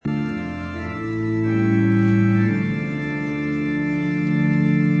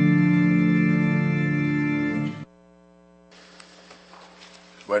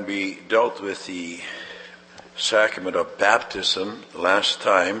we dealt with the sacrament of baptism last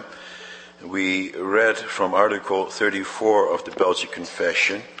time, we read from Article 34 of the Belgic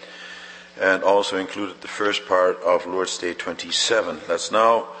Confession and also included the first part of Lord's Day 27. Let's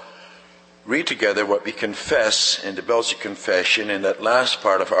now read together what we confess in the Belgic Confession in that last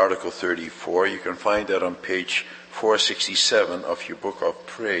part of Article 34. You can find that on page 467 of your Book of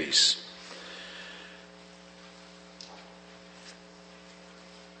Praise.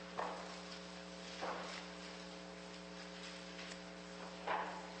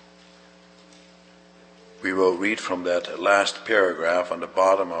 We will read from that last paragraph on the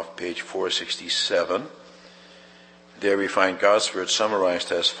bottom of page 467. There we find God's word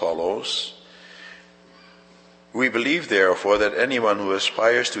summarized as follows. We believe, therefore, that anyone who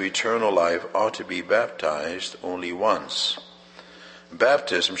aspires to eternal life ought to be baptized only once.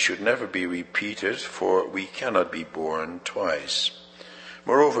 Baptism should never be repeated, for we cannot be born twice.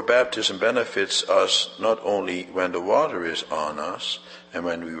 Moreover, baptism benefits us not only when the water is on us and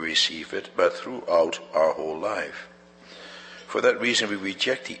when we receive it, but throughout our whole life. For that reason, we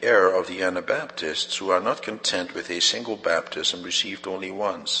reject the error of the Anabaptists who are not content with a single baptism received only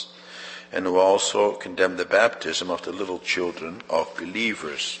once, and who also condemn the baptism of the little children of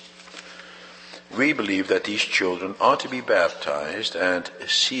believers. We believe that these children ought to be baptized and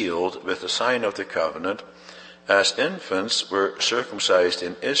sealed with the sign of the covenant, as infants were circumcised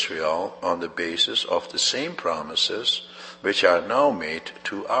in Israel on the basis of the same promises which are now made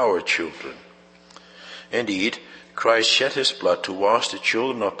to our children. Indeed, Christ shed his blood to wash the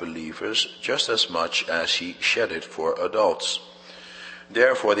children of believers just as much as he shed it for adults.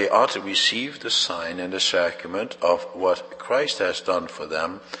 Therefore, they ought to receive the sign and the sacrament of what Christ has done for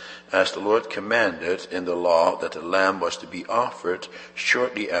them, as the Lord commanded in the law that the lamb was to be offered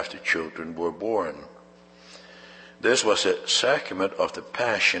shortly after children were born. This was a sacrament of the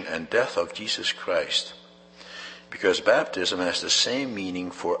passion and death of Jesus Christ. Because baptism has the same meaning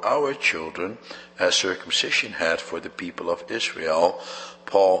for our children as circumcision had for the people of Israel,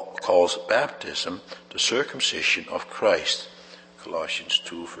 Paul calls baptism the circumcision of Christ. Colossians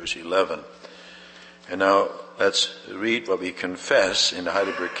 2, verse 11. And now let's read what we confess in the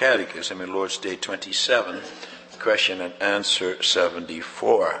Heidelberg Catechism in Lord's Day 27, question and answer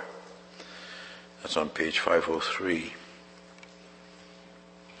 74. That's on page 503.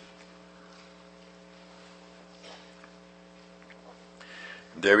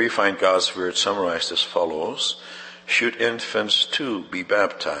 There we find God's word summarized as follows. Should infants too be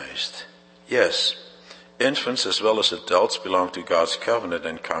baptized? Yes. Infants as well as adults belong to God's covenant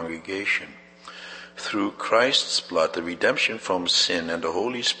and congregation. Through Christ's blood, the redemption from sin and the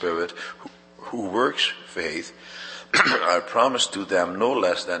Holy Spirit who works faith are promised to them no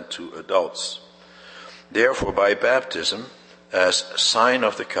less than to adults. Therefore, by baptism, as sign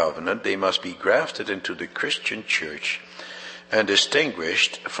of the covenant, they must be grafted into the Christian church and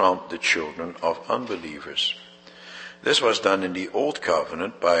distinguished from the children of unbelievers. This was done in the Old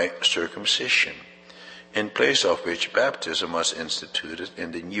Covenant by circumcision, in place of which baptism was instituted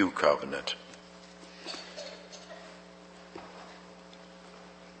in the New Covenant.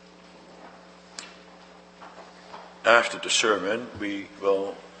 After the sermon, we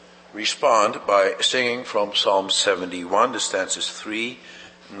will respond by singing from Psalm 71, the stanzas 3,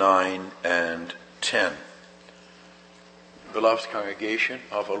 9, and 10. Beloved congregation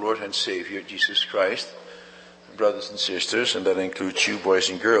of our Lord and Savior, Jesus Christ, brothers and sisters, and that includes you boys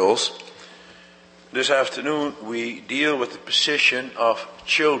and girls, this afternoon we deal with the position of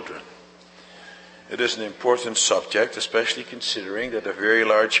children. It is an important subject, especially considering that a very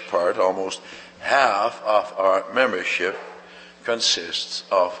large part, almost half of our membership, consists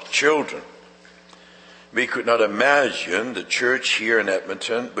of children. We could not imagine the church here in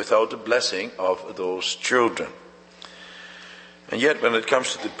Edmonton without the blessing of those children. And yet when it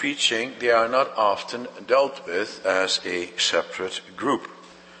comes to the preaching, they are not often dealt with as a separate group.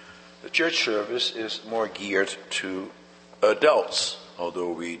 The church service is more geared to adults,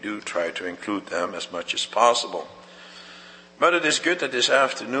 although we do try to include them as much as possible. But it is good that this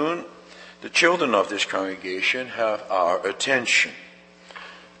afternoon the children of this congregation have our attention.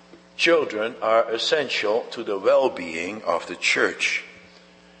 Children are essential to the well-being of the church.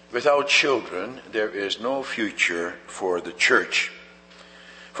 Without children, there is no future for the church.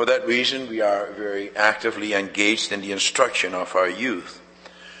 For that reason, we are very actively engaged in the instruction of our youth.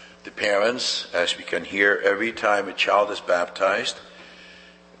 The parents, as we can hear every time a child is baptized,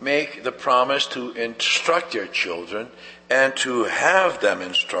 make the promise to instruct their children and to have them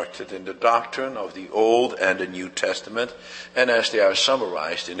instructed in the doctrine of the Old and the New Testament, and as they are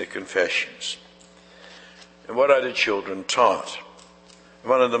summarized in the confessions. And what are the children taught?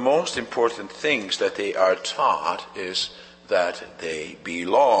 one of the most important things that they are taught is that they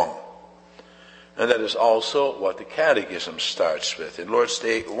belong. And that is also what the Catechism starts with. In Lord's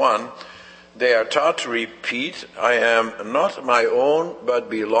Day 1, they are taught to repeat, I am not my own, but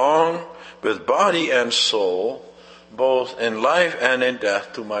belong with body and soul, both in life and in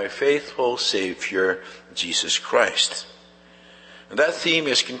death, to my faithful Savior, Jesus Christ. And that theme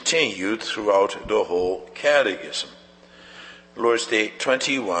is continued throughout the whole Catechism. Lord's Day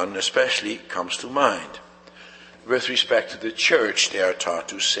 21 especially comes to mind. With respect to the church, they are taught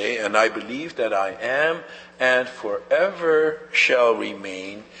to say, and I believe that I am and forever shall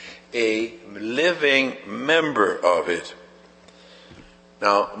remain a living member of it.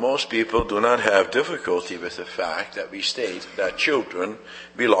 Now, most people do not have difficulty with the fact that we state that children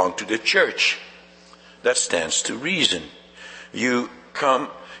belong to the church. That stands to reason. You become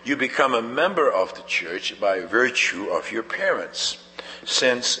a member of the church by virtue of your parents.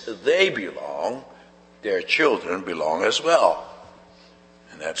 Since they belong, their children belong as well.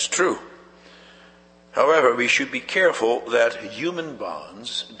 And that's true. However, we should be careful that human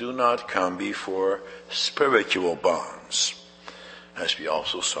bonds do not come before spiritual bonds, as we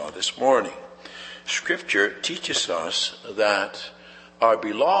also saw this morning. Scripture teaches us that our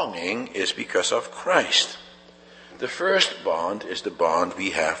belonging is because of Christ. The first bond is the bond we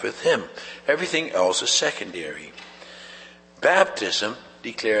have with Him. Everything else is secondary. Baptism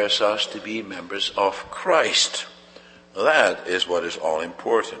declares us to be members of Christ. That is what is all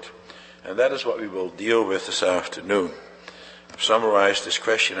important. And that is what we will deal with this afternoon. I've summarized this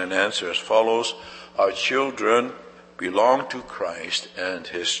question and answer as follows. Our children belong to Christ and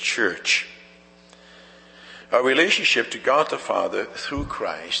His church. Our relationship to God the Father through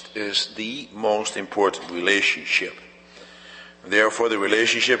Christ is the most important relationship. Therefore, the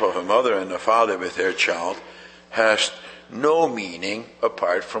relationship of a mother and a father with their child has no meaning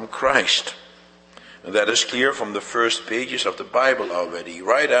apart from Christ. And that is clear from the first pages of the Bible already.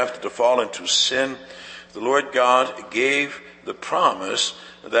 Right after the fall into sin, the Lord God gave the promise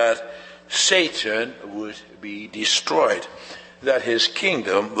that Satan would be destroyed, that his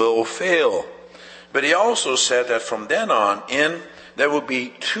kingdom will fail. But He also said that from then on in, there will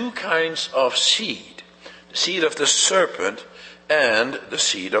be two kinds of seed: the seed of the serpent and the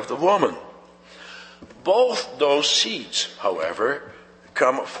seed of the woman. Both those seeds, however,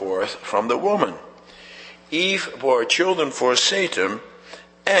 come forth from the woman. Eve bore children for Satan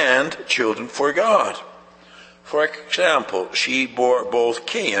and children for God. For example, she bore both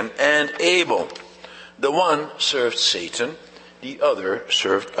Cain and Abel. The one served Satan, the other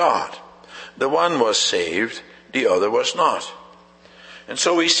served God. The one was saved, the other was not. And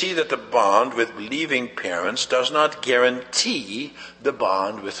so we see that the bond with believing parents does not guarantee the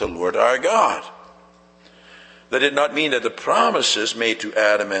bond with the Lord our God. That did not mean that the promises made to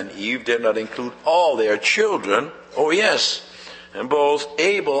Adam and Eve did not include all their children. Oh yes, and both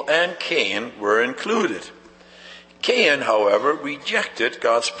Abel and Cain were included. Cain, however, rejected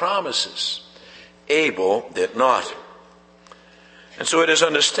God's promises. Abel did not. And so it is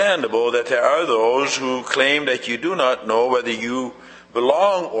understandable that there are those who claim that you do not know whether you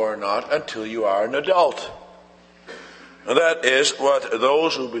belong or not until you are an adult. And that is what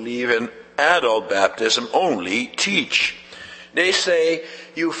those who believe in adult baptism only teach. They say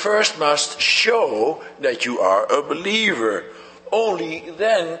you first must show that you are a believer. Only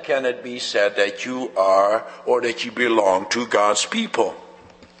then can it be said that you are or that you belong to God's people.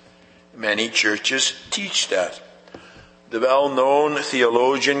 Many churches teach that. The well-known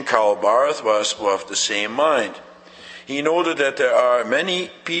theologian Karl Barth was of the same mind. He noted that there are many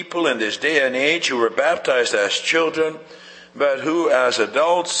people in this day and age who were baptized as children, but who as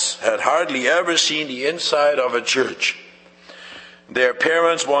adults had hardly ever seen the inside of a church. Their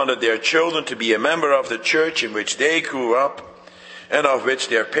parents wanted their children to be a member of the church in which they grew up, and of which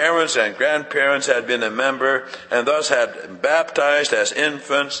their parents and grandparents had been a member, and thus had been baptized as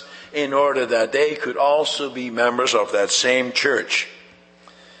infants in order that they could also be members of that same church.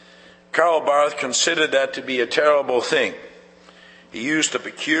 Karl Barth considered that to be a terrible thing. He used a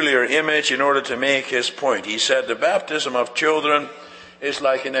peculiar image in order to make his point. He said the baptism of children is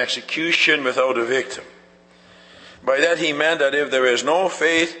like an execution without a victim. By that he meant that if there is no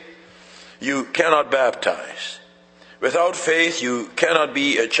faith, you cannot baptize. Without faith, you cannot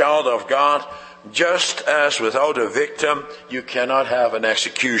be a child of God, just as without a victim, you cannot have an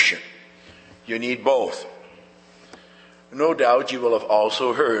execution. You need both. No doubt you will have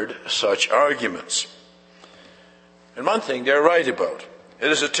also heard such arguments. And one thing they're right about.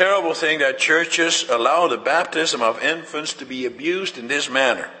 It is a terrible thing that churches allow the baptism of infants to be abused in this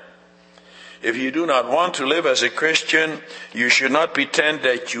manner. If you do not want to live as a Christian, you should not pretend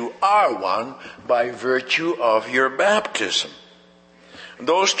that you are one by virtue of your baptism.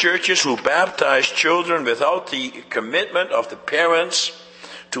 Those churches who baptize children without the commitment of the parents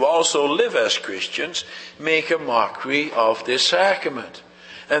to also live as Christians make a mockery of this sacrament.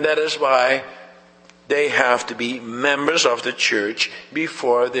 And that is why they have to be members of the church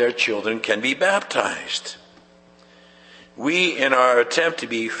before their children can be baptized. We, in our attempt to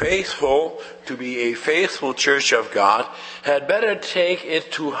be faithful, to be a faithful church of God, had better take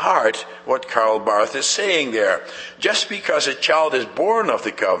it to heart what Karl Barth is saying there. Just because a child is born of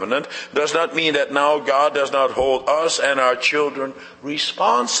the covenant does not mean that now God does not hold us and our children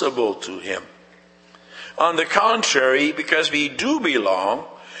responsible to him. On the contrary, because we do belong,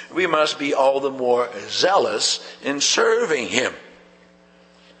 we must be all the more zealous in serving him.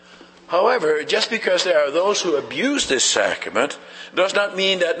 However, just because there are those who abuse this sacrament does not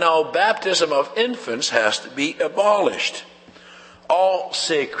mean that now baptism of infants has to be abolished. All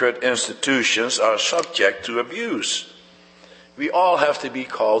sacred institutions are subject to abuse. We all have to be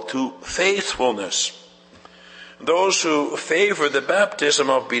called to faithfulness. Those who favor the baptism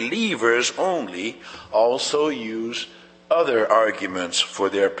of believers only also use other arguments for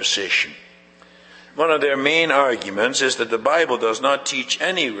their position. One of their main arguments is that the Bible does not teach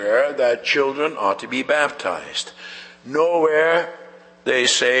anywhere that children ought to be baptized. Nowhere, they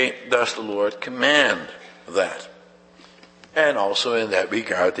say, does the Lord command that. And also in that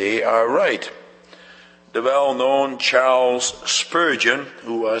regard, they are right. The well-known Charles Spurgeon,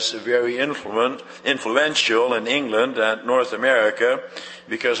 who was very influential in England and North America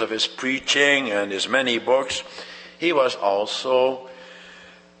because of his preaching and his many books, he was also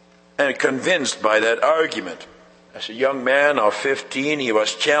convinced by that argument. As a young man of 15, he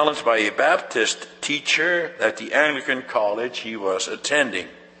was challenged by a Baptist teacher at the Anglican college he was attending.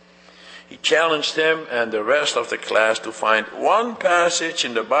 He challenged him and the rest of the class to find one passage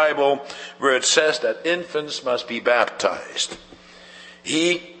in the Bible where it says that infants must be baptized.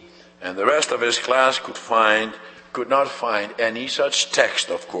 He and the rest of his class could not find any such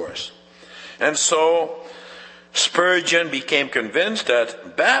text, of course. And so Spurgeon became convinced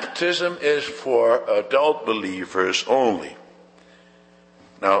that baptism is for adult believers only.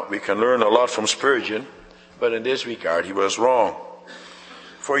 Now, we can learn a lot from Spurgeon, but in this regard he was wrong.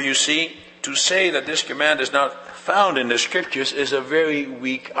 For you see, to say that this command is not found in the Scriptures is a very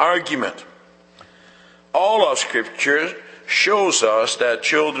weak argument. All of Scripture shows us that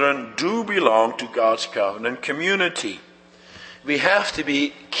children do belong to God's covenant community. We have to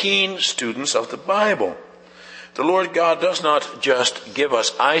be keen students of the Bible. The Lord God does not just give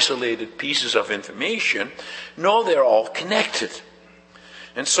us isolated pieces of information. No, they're all connected.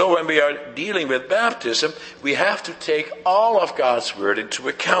 And so when we are dealing with baptism, we have to take all of God's Word into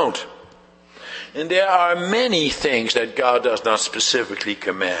account. And there are many things that God does not specifically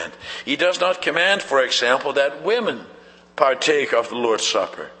command. He does not command, for example, that women partake of the Lord's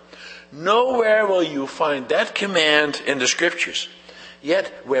Supper. Nowhere will you find that command in the Scriptures.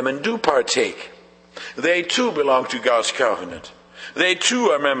 Yet women do partake. They too belong to God's covenant. They too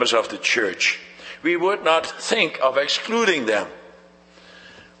are members of the church. We would not think of excluding them.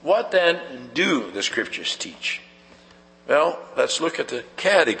 What then do the Scriptures teach? Well, let's look at the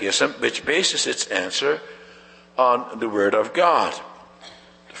Catechism, which bases its answer on the Word of God.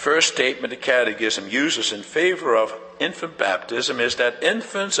 The first statement the Catechism uses in favor of infant baptism is that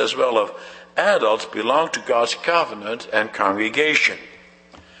infants as well as adults belong to God's covenant and congregation.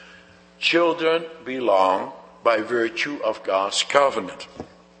 Children belong by virtue of God's covenant.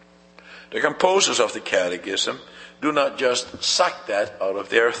 The composers of the Catechism do not just suck that out of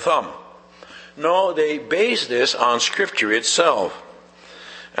their thumb. No, they base this on Scripture itself.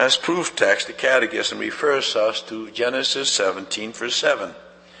 As proof text, the Catechism refers us to Genesis 17, verse 7.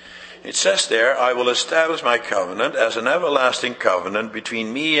 It says there, I will establish my covenant as an everlasting covenant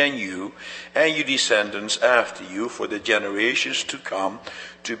between me and your descendants after you for the generations to come,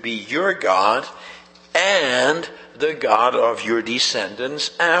 to be your God and the God of your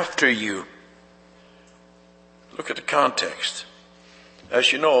descendants after you. Look at the context.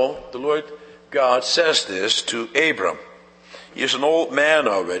 As you know, the Lord God says this to Abram. He is an old man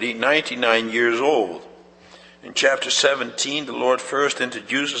already, 99 years old. In chapter 17, the Lord first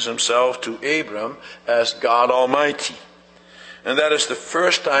introduces himself to Abram as God Almighty. And that is the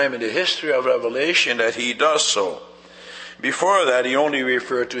first time in the history of Revelation that he does so. Before that, he only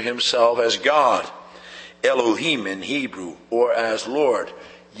referred to himself as God, Elohim in Hebrew, or as Lord,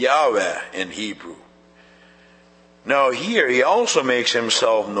 Yahweh in Hebrew. Now here he also makes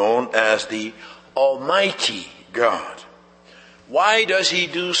himself known as the Almighty God. Why does he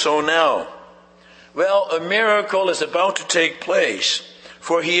do so now? Well, a miracle is about to take place,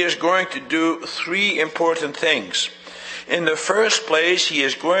 for he is going to do three important things. In the first place, he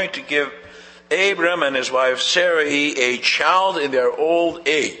is going to give Abram and his wife Sarai a child in their old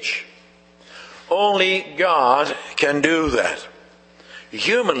age. Only God can do that.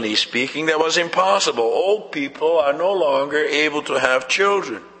 Humanly speaking, that was impossible. Old people are no longer able to have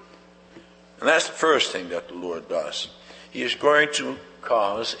children. And that's the first thing that the Lord does. He is going to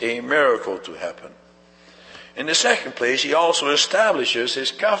cause a miracle to happen. In the second place, he also establishes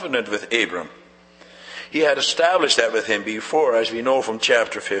his covenant with Abram. He had established that with him before, as we know from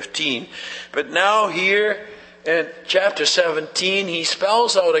chapter 15. But now here in chapter 17, he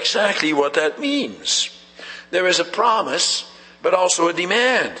spells out exactly what that means. There is a promise, but also a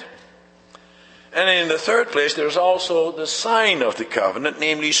demand. And in the third place, there's also the sign of the covenant,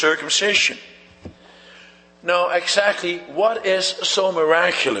 namely circumcision. Now, exactly what is so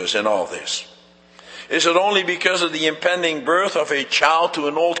miraculous in all this? Is it only because of the impending birth of a child to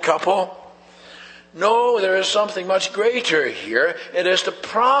an old couple? No, there is something much greater here. It is the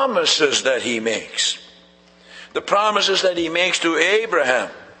promises that he makes. The promises that he makes to Abraham.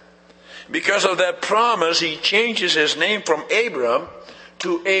 Because of that promise, he changes his name from Abram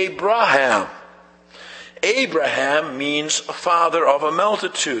to Abraham. Abraham means father of a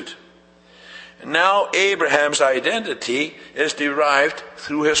multitude. Now Abraham's identity is derived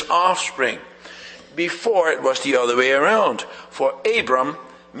through his offspring. Before it was the other way around. For Abram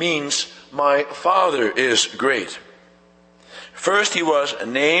means my father is great. First he was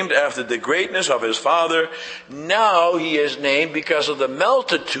named after the greatness of his father. Now he is named because of the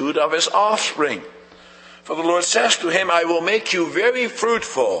multitude of his offspring. For the Lord says to him, I will make you very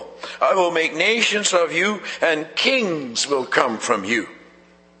fruitful. I will make nations of you, and kings will come from you.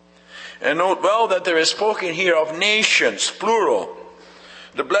 And note well that there is spoken here of nations, plural.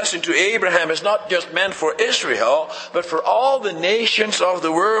 The blessing to Abraham is not just meant for Israel, but for all the nations of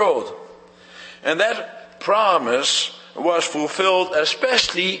the world. And that promise was fulfilled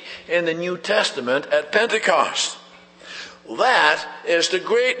especially in the New Testament at Pentecost. That is the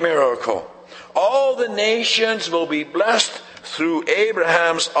great miracle. All the nations will be blessed through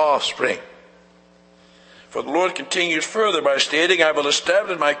Abraham's offspring. For the Lord continues further by stating, I will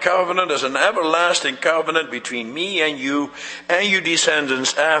establish my covenant as an everlasting covenant between me and you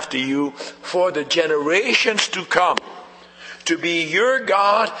descendants after you for the generations to come, to be your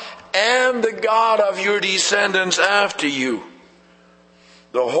God and the God of your descendants after you.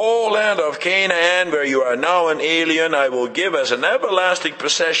 The whole land of Canaan, where you are now an alien, I will give as an everlasting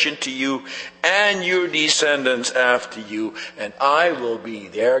possession to you and your descendants after you, and I will be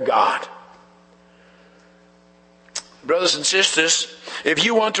their God. Brothers and sisters, if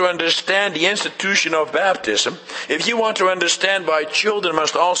you want to understand the institution of baptism, if you want to understand why children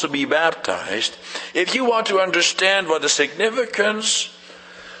must also be baptized, if you want to understand what the significance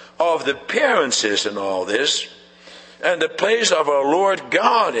of the parents is in all this, and the place of our Lord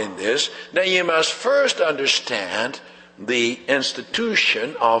God in this, then you must first understand the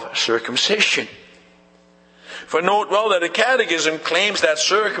institution of circumcision. For note well that the Catechism claims that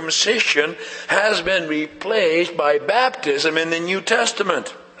circumcision has been replaced by baptism in the New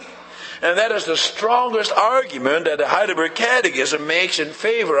Testament. And that is the strongest argument that the Heidelberg Catechism makes in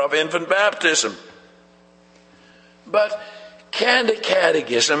favor of infant baptism. But can the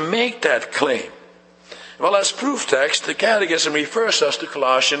Catechism make that claim? Well, as proof text, the Catechism refers us to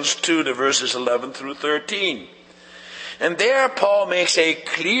Colossians 2, the verses 11 through 13. And there Paul makes a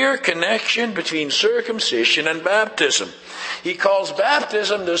clear connection between circumcision and baptism. He calls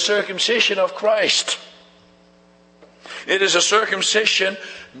baptism the circumcision of Christ. It is a circumcision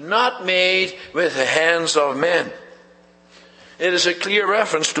not made with the hands of men. It is a clear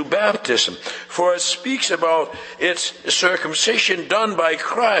reference to baptism, for it speaks about its circumcision done by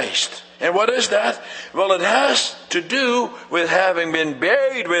Christ. And what is that? Well, it has to do with having been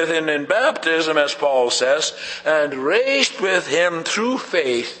buried with him in baptism, as Paul says, and raised with him through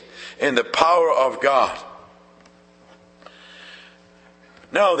faith in the power of God.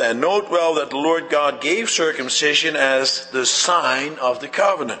 Now then, note well that the Lord God gave circumcision as the sign of the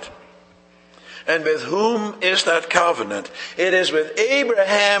covenant. And with whom is that covenant? It is with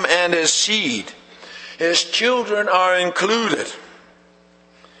Abraham and his seed. His children are included.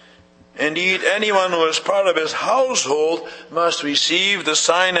 Indeed, anyone who is part of his household must receive the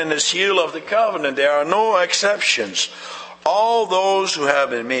sign and the seal of the covenant. There are no exceptions. All those who have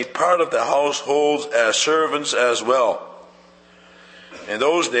been made part of the household as servants as well. In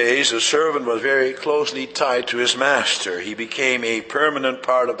those days, a servant was very closely tied to his master. He became a permanent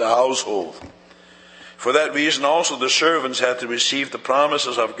part of the household. For that reason also the servants had to receive the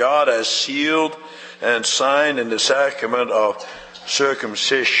promises of God as sealed and signed in the sacrament of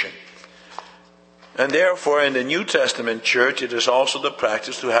circumcision. And therefore in the New Testament church it is also the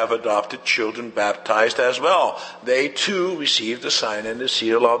practice to have adopted children baptized as well. They too receive the sign and the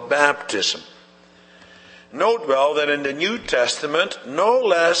seal of baptism. Note well that in the New Testament, no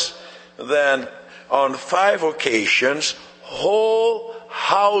less than on 5 occasions, whole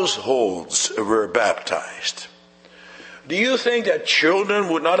households were baptized. Do you think that children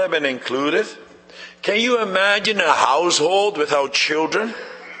would not have been included? Can you imagine a household without children?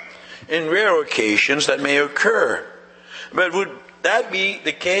 In rare occasions that may occur. But would that be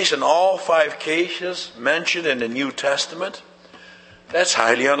the case in all 5 cases mentioned in the New Testament? That's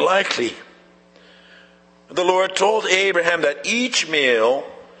highly unlikely. The Lord told Abraham that each male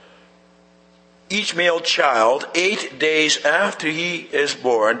child, 8 days after he is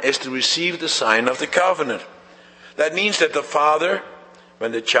born, is to receive the sign of the covenant. That means that the father,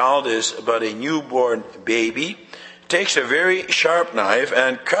 when the child is but a newborn baby, takes a very sharp knife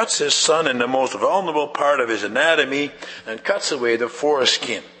and cuts his son in the most vulnerable part of his anatomy and cuts away the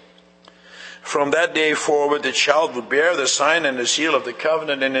foreskin. From that day forward, the child would bear the sign and the seal of the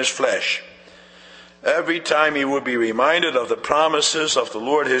covenant in his flesh. Every time he would be reminded of the promises of the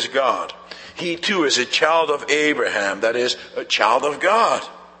Lord his God. He too is a child of Abraham, that is, a child of God.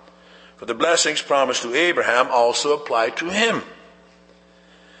 For the blessings promised to Abraham also apply to him.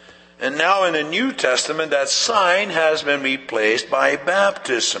 And now in the New Testament, that sign has been replaced by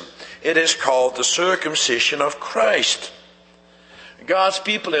baptism. It is called the circumcision of Christ. God's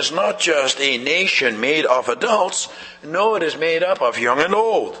people is not just a nation made of adults. No, it is made up of young and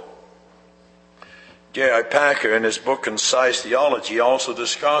old. J.I. Packer, in his book Concise Theology, also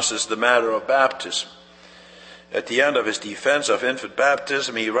discusses the matter of baptism. At the end of his defense of infant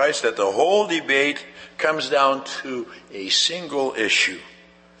baptism, he writes that the whole debate comes down to a single issue.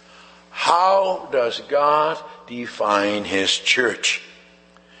 How does God define his church?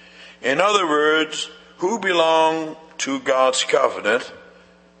 In other words, who belong to God's covenant,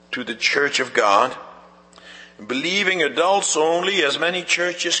 to the church of God? Believing adults only, as many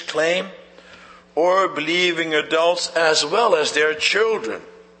churches claim, or believing adults as well as their children?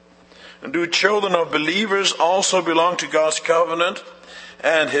 And do children of believers also belong to God's covenant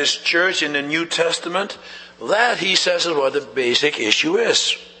and his church in the New Testament? That, he says, is what the basic issue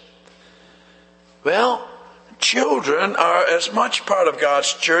is. Well, children are as much part of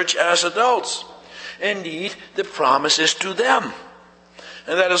God's church as adults. Indeed, the promise is to them.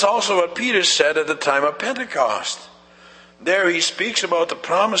 And that is also what Peter said at the time of Pentecost. There he speaks about the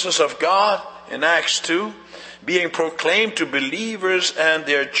promises of God in Acts 2 being proclaimed to believers and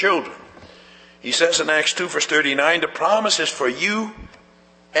their children. He says in Acts 2 verse 39, the promise is for you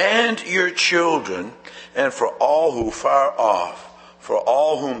and your children and for all who far off, for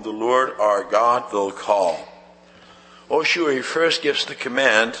all whom the Lord our God will call. Oh sure, he first gives the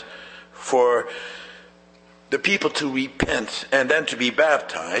command for the people to repent and then to be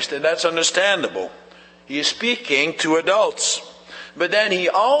baptized, and that's understandable. He is speaking to adults. But then he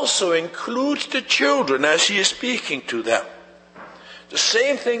also includes the children as he is speaking to them. The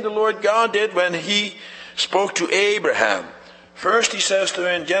same thing the Lord God did when he spoke to Abraham. First he says to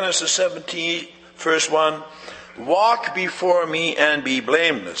him in Genesis 17, verse 1, walk before me and be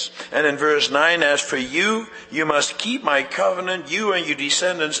blameless. And in verse 9, as for you, you must keep my covenant, you and your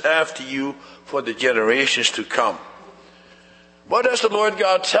descendants after you, for the generations to come. What does the Lord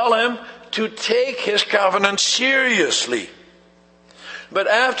God tell him? To take his covenant seriously. But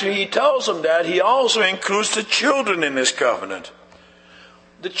after he tells them that, he also includes the children in his covenant.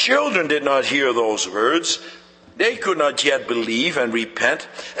 The children did not hear those words. They could not yet believe and repent,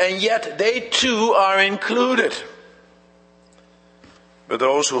 and yet they too are included. But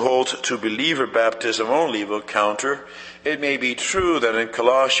those who hold to believer baptism only will counter. It may be true that in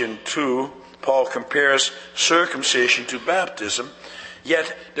Colossians 2, Paul compares circumcision to baptism,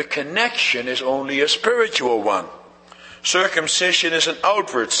 yet the connection is only a spiritual one. Circumcision is an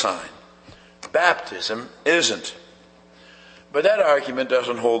outward sign. Baptism isn't. But that argument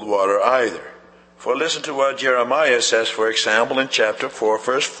doesn't hold water either. For listen to what Jeremiah says, for example, in chapter 4,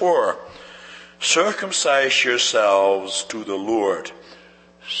 verse 4. Circumcise yourselves to the Lord.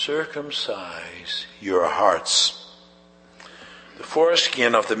 Circumcise your hearts. The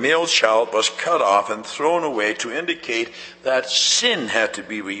foreskin of the male child was cut off and thrown away to indicate that sin had to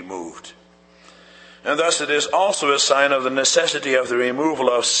be removed. And thus it is also a sign of the necessity of the removal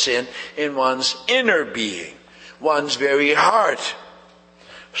of sin in one's inner being, one's very heart.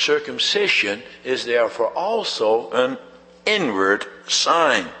 Circumcision is therefore also an inward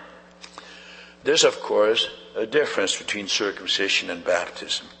sign. There's, of course, a difference between circumcision and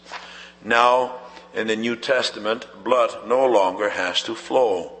baptism. Now, in the New Testament, blood no longer has to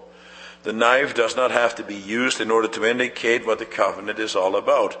flow. The knife does not have to be used in order to indicate what the covenant is all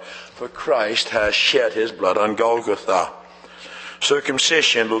about, for Christ has shed his blood on Golgotha.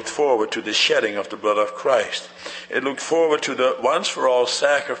 Circumcision looked forward to the shedding of the blood of Christ. It looked forward to the once-for-all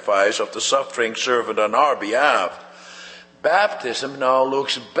sacrifice of the suffering servant on our behalf. Baptism now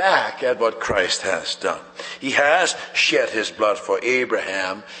looks back at what Christ has done. He has shed his blood for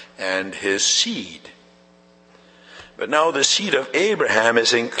Abraham and his seed. But now the seed of Abraham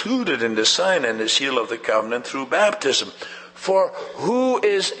is included in the sign and the seal of the covenant through baptism. For who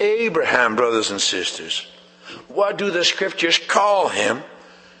is Abraham, brothers and sisters? What do the scriptures call him?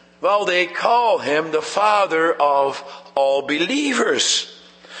 Well, they call him the father of all believers.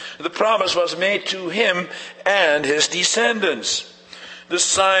 The promise was made to him and his descendants. The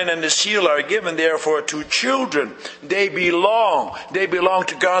sign and the seal are given, therefore, to children. They belong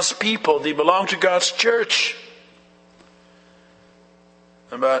to God's people. They belong to God's church.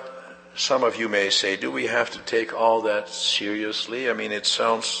 But some of you may say, do we have to take all that seriously? I mean, it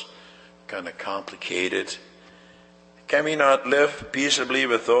sounds kind of complicated. Can we not live peaceably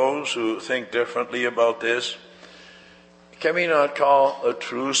with those who think differently about this? Can we not call a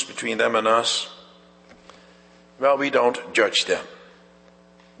truce between them and us? Well, we don't judge them.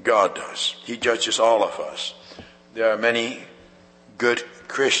 God does. He judges all of us. There are many good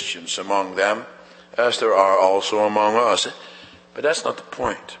Christians among them, as there are also among us. But that's not the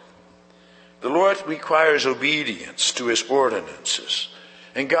point. The Lord requires obedience to his ordinances.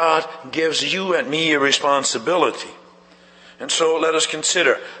 And God gives you and me a responsibility. And so let us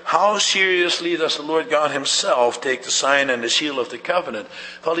consider, how seriously does the Lord God himself take the sign and the seal of the covenant?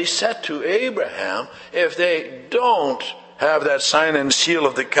 Well, he said to Abraham, if they don't have that sign and seal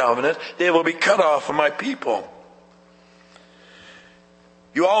of the covenant, they will be cut off from my people.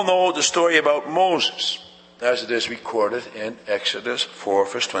 You all know the story about Moses, as it is recorded in Exodus 4,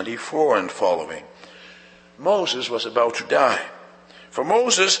 verse 24 and following. Moses was about to die. For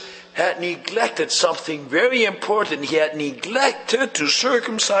Moses had neglected something very important. He had neglected to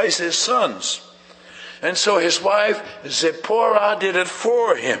circumcise his sons. And so his wife Zipporah did it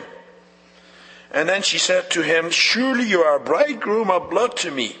for him. And then she said to him, surely you are a bridegroom of blood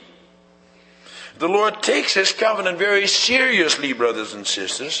to me. The Lord takes his covenant very seriously, brothers and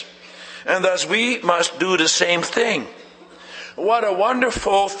sisters. And thus we must do the same thing. What a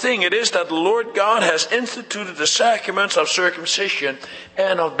wonderful thing it is that the Lord God has instituted the sacraments of circumcision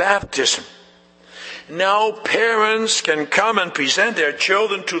and of baptism. Now parents can come and present their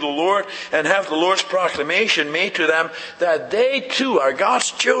children to the Lord and have the Lord's proclamation made to them that they too are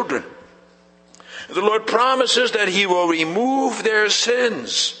God's children. The Lord promises that he will remove their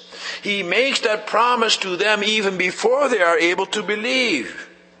sins. He makes that promise to them even before they are able to believe.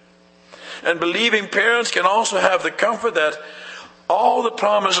 And believing parents can also have the comfort that all the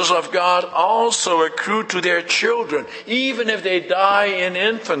promises of God also accrue to their children, even if they die in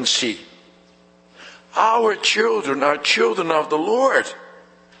infancy. Our children are children of the Lord.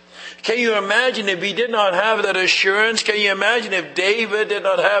 Can you imagine if we did not have that assurance? Can you imagine if David did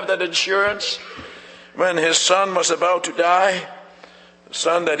not have that assurance when his son was about to die? The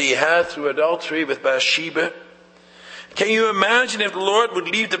son that he had through adultery with Bathsheba. Can you imagine if the Lord would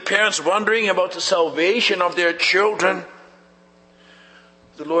leave the parents wondering about the salvation of their children?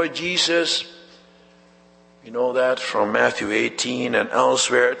 The Lord Jesus, you know that from Matthew 18 and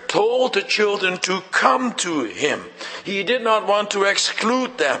elsewhere, told the children to come to him. He did not want to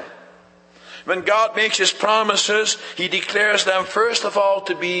exclude them. When God makes his promises, he declares them first of all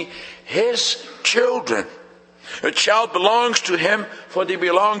to be his children. A child belongs to him, for they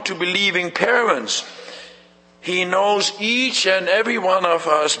belong to believing parents. He knows each and every one of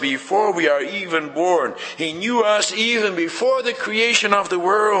us before we are even born. He knew us even before the creation of the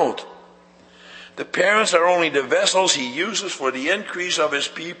world. The parents are only the vessels he uses for the increase of his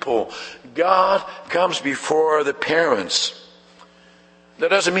people. God comes before the parents. That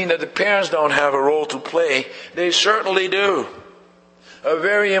doesn't mean that the parents don't have a role to play. They certainly do. A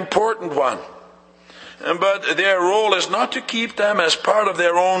very important one. But their role is not to keep them as part of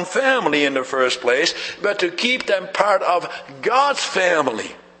their own family in the first place, but to keep them part of God's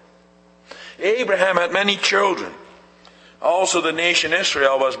family. Abraham had many children. Also the nation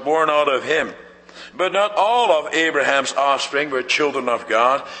Israel was born out of him. But not all of Abraham's offspring were children of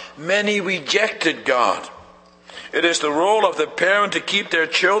God. Many rejected God. It is the role of the parent to keep their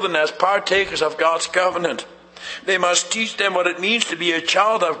children as partakers of God's covenant. They must teach them what it means to be a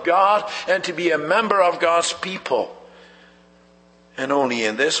child of God and to be a member of God's people. And only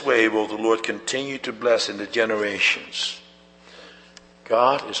in this way will the Lord continue to bless in the generations.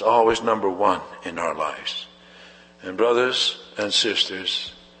 God is always number one in our lives. And brothers and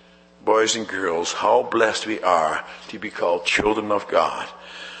sisters, boys and girls, how blessed we are to be called children of God.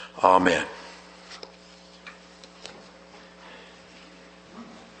 Amen.